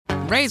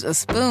raise a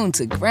spoon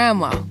to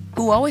Grandma,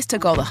 who always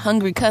took all the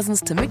hungry cousins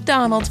to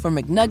McDonald's for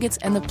McNuggets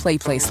and the Play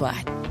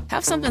Slide.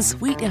 Have something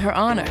sweet in her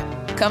honor.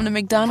 Come to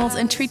McDonald's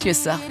and treat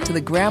yourself to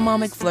the Grandma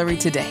McFlurry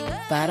today.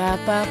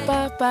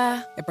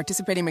 Ba-da-ba-ba-ba. At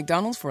participating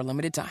McDonald's for a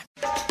limited time.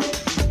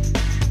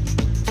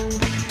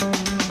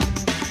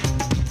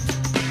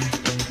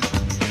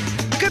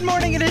 Good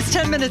morning. It is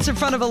 10 minutes in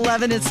front of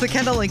 11. It's the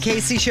Kendall and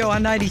Casey Show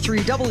on 93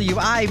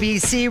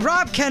 WIBC.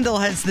 Rob Kendall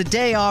has the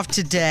day off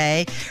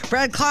today.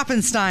 Brad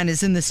Kloppenstein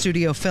is in the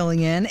studio filling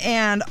in.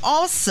 And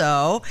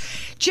also,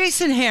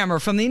 Jason Hammer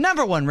from the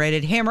 #1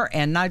 rated Hammer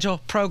and Nigel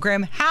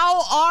program.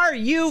 How are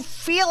you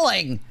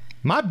feeling?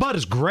 My butt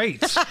is great.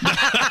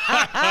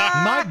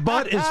 My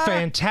butt is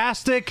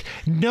fantastic.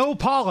 No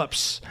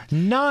polyps.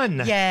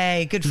 None.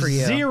 Yay. Good for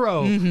you.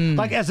 Zero.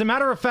 Like, as a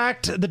matter of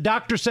fact, the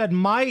doctor said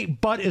my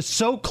butt is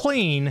so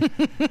clean,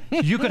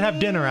 you could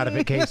have dinner out of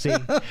it, Casey.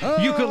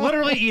 You could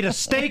literally eat a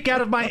steak out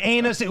of my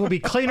anus. It would be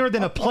cleaner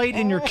than a plate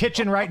in your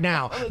kitchen right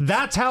now.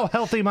 That's how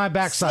healthy my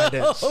backside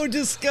is. So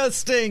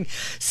disgusting.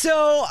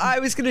 So I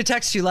was going to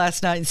text you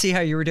last night and see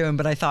how you were doing,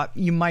 but I thought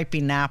you might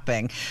be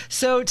napping.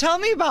 So tell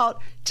me about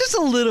just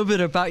a little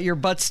bit about your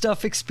butt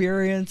stuff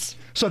experience.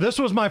 So this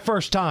was my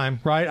first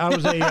time, right? I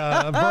was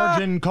a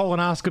virgin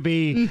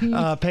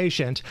colonoscopy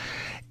patient.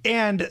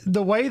 And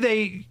the way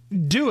they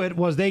do it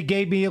was they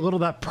gave me a little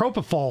of that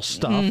propofol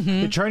stuff.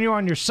 They turn you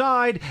on your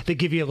side. They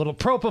give you a little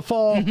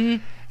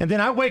propofol. And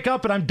then I wake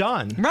up and I'm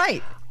done.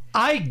 Right.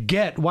 I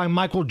get why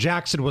Michael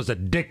Jackson was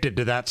addicted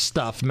to that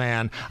stuff,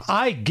 man.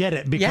 I get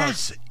it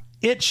because...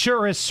 It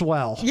sure is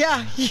swell.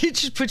 Yeah, it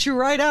just put you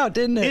right out,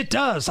 didn't it? It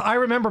does. I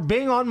remember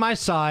being on my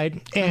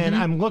side, and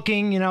I'm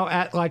looking,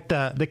 at like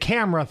the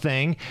camera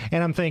thing,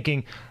 and I'm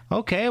thinking,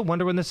 okay, I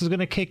wonder when this is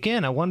going to kick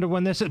in. I wonder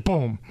when this is...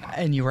 Boom.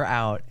 And you were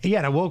out. Yeah,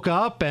 and I woke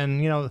up,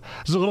 and, I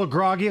was a little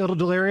groggy, a little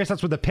delirious.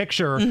 That's where the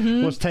picture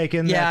was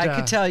taken. Yeah, I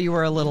could tell you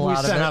were a little out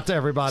of it. We sent out to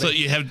everybody. So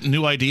you have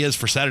new ideas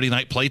for Saturday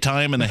night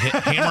playtime in the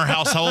Hammer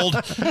household?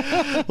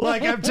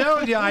 Like I'm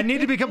telling you, I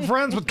need to become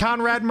friends with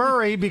Conrad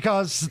Murray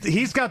because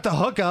he's got the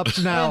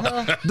hookups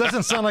now.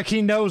 Doesn't sound like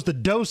he knows the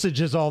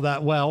dosages all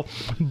that well.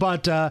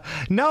 But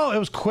no, it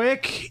was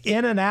quick,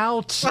 in and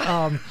out.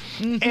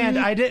 And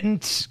I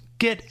didn't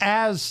get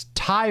as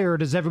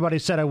tired as everybody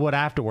said I would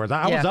afterwards.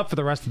 I was up for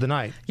the rest of the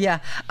night. Yeah.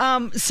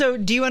 So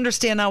do you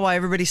understand now why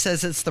everybody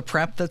says it's the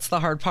prep that's the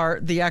hard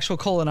part? The actual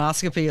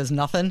colonoscopy is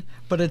nothing,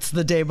 but it's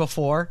the day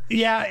before.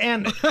 Yeah,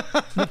 and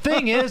the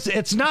thing is,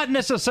 it's not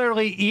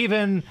necessarily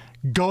even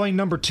going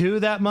number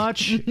 2 that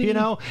much,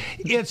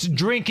 it's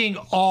drinking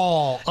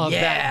all of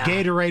that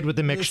Gatorade with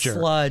the mixture. The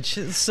sludge.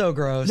 It's so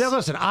gross. Now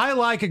listen, I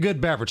like a good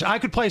beverage. I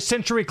could play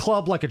Century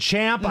Club like a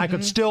champ. I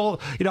could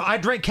still, I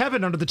drank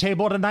Kevin under the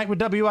table at a night with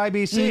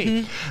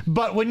WIBC.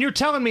 But when you're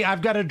telling me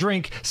I've got to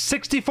drink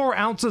 64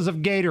 ounces of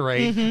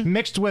Gatorade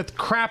mixed with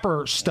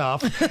crapper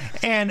stuff,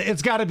 and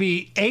it's got to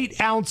be 8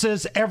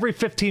 ounces every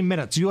 15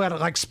 minutes, you got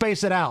to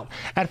space it out.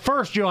 At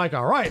first you're like,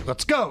 all right,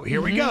 let's go.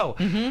 Here we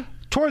go.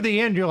 Toward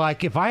the end, you're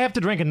like, if I have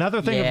to drink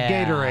another thing of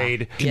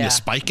Gatorade... Can you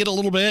spike it a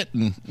little bit?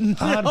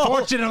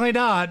 Unfortunately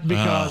not,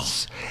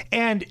 because...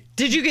 And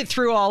did you get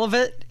through all of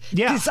it?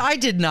 Yeah. Because I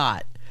did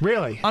not.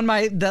 Really? On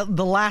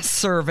the last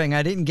serving,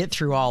 I didn't get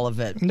through all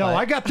of it. No,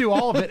 I got through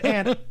all of it,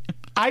 and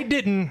I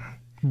didn't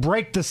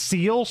break the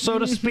seal, so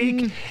to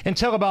speak,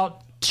 until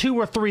about 2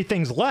 or 3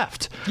 things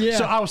left. Yeah.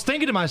 So I was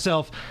thinking to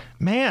myself...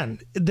 Man,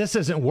 this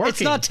isn't working.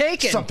 It's not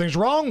taking. Something's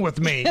wrong with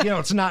me.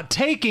 It's not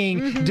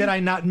taking. Did I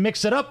not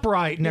mix it up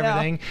right and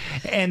everything?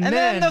 And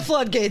then the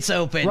floodgates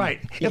open. Right.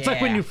 It's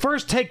like when you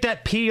first take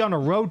that pee on a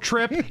road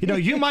trip,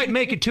 you might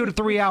make it 2 to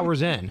 3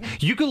 hours in.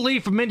 You can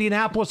leave from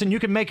Indianapolis and you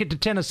can make it to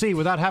Tennessee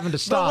without having to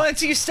stop. But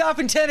once you stop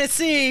in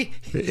Tennessee,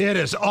 it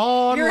is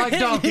on like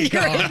Donkey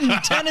Kong. You're hitting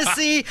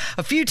Tennessee,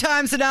 a few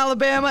times in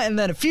Alabama, and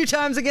then a few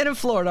times again in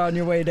Florida on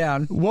your way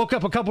down. Woke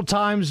up a couple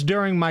times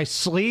during my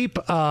sleep.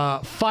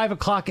 5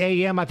 o'clock a.m.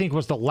 I think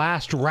was the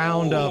last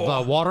round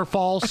of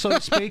waterfalls, so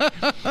to speak.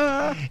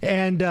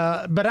 And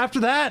but after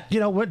that,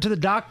 went to the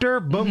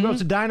doctor. Boom goes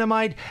to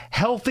dynamite.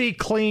 Healthy,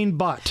 clean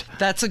butt.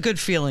 That's a good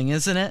feeling,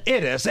 isn't it?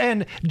 It is.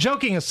 And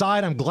joking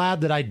aside, I'm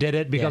glad that I did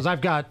it because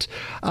I've got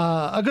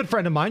a good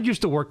friend of mine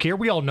used to work here.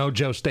 We all know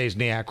Joe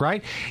Stasiak,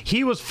 right?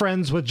 He was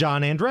friends with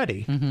John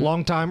Andretti,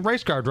 longtime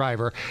race car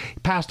driver.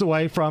 Passed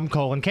away from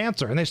colon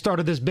cancer, and they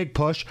started this big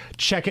push.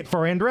 Check it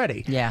for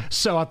Andretti. Yeah.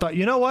 So I thought,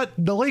 you know what?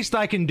 The least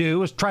I can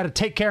do is try to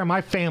take care of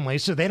my family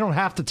so they don't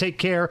have to take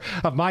care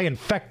of my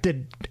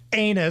infected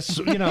anus,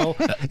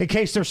 in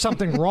case there's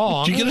something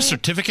wrong. Do you get a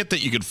certificate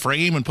that you could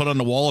frame and put on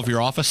the wall of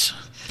your office?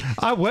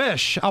 I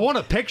wish. I want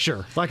a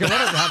picture. I wanted to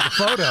have the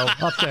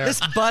photo up there.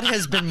 This butt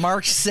has been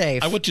marked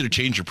safe. I want you to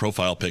change your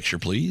profile picture,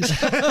 please.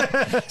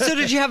 So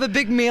did you have a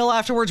big meal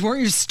afterwards?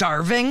 Weren't you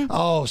starving?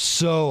 Oh,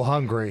 so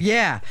hungry.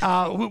 Yeah.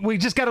 We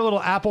just got a little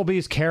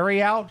Applebee's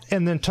carry out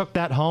and then took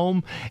that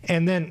home.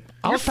 And then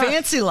You're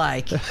fancy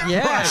like.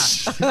 Yeah.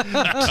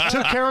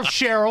 Took care of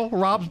Cheryl,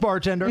 Rob's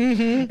bartender.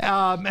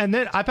 And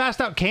then I passed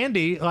out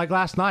candy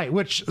last night,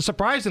 which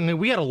surprisingly,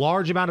 we had a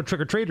large amount of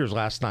trick-or-treaters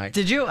last night.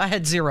 Did you? I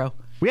had 0.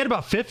 We had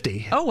about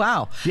 50. Oh,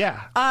 wow.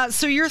 Yeah.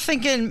 So you're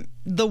thinking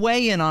the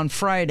weigh-in on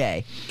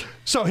Friday.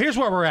 So here's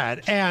where we're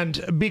at.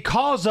 And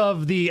because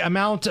of the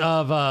amount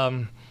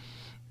of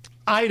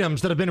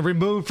items that have been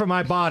removed from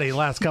my body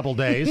last couple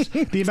days,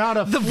 the amount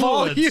of the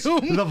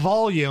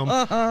volume,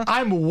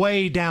 I'm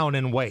way down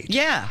in weight.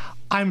 Yeah.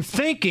 I'm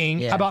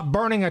thinking about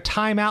burning a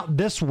timeout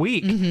this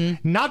week,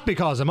 not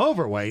because I'm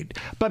overweight,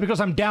 but because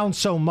I'm down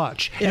so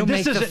much. It'll and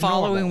this make the isn't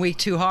following normal. week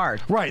too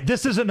hard. Right.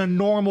 This isn't a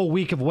normal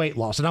week of weight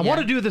loss. And I want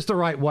to do this the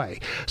right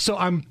way. So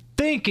I'm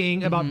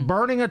thinking about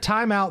burning a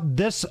timeout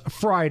this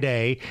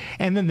Friday,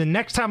 and then the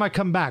next time I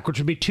come back, which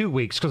would be 2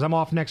 weeks because I'm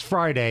off next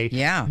Friday,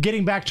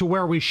 getting back to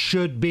where we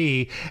should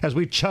be as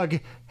we chug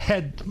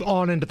head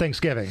on into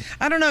Thanksgiving.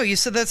 I don't know. You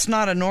said that's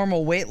not a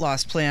normal weight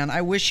loss plan.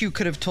 I wish you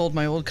could have told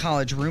my old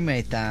college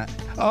roommate that.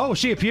 Oh, is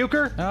she a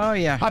puker? Oh,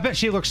 yeah. I bet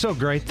she looks so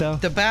great, though.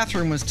 The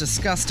bathroom was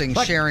disgusting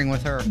sharing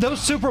with her. Those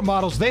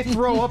supermodels, they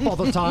throw up all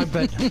the time,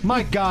 but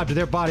my God, do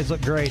their bodies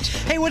look great.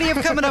 Hey, what do you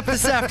have coming up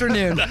this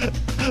afternoon?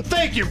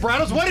 Thank you, Brad.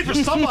 I was waiting for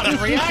somebody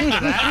to react to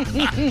that.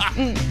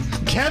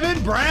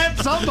 Kevin, Brad,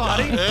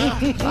 somebody.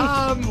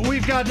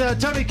 We've got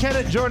Tony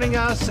Kennett joining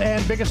us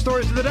and biggest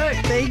stories of the day.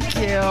 Thank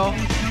you.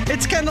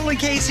 It's Kendall and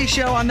Casey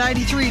Show on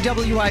 93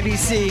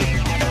 WIBC.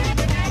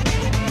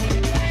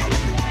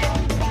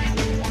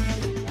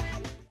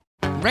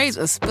 Raise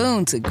a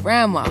spoon to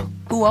Grandma,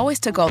 who always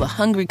took all the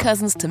hungry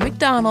cousins to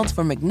McDonald's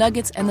for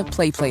McNuggets and the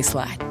Play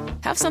Slide.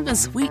 Have something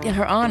sweet in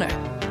her honor.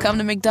 Come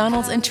to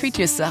McDonald's and treat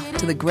yourself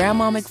to the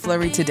Grandma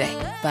McFlurry today.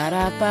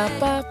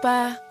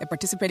 Ba-da-ba-ba-ba. At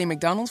participating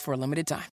McDonald's for a limited time.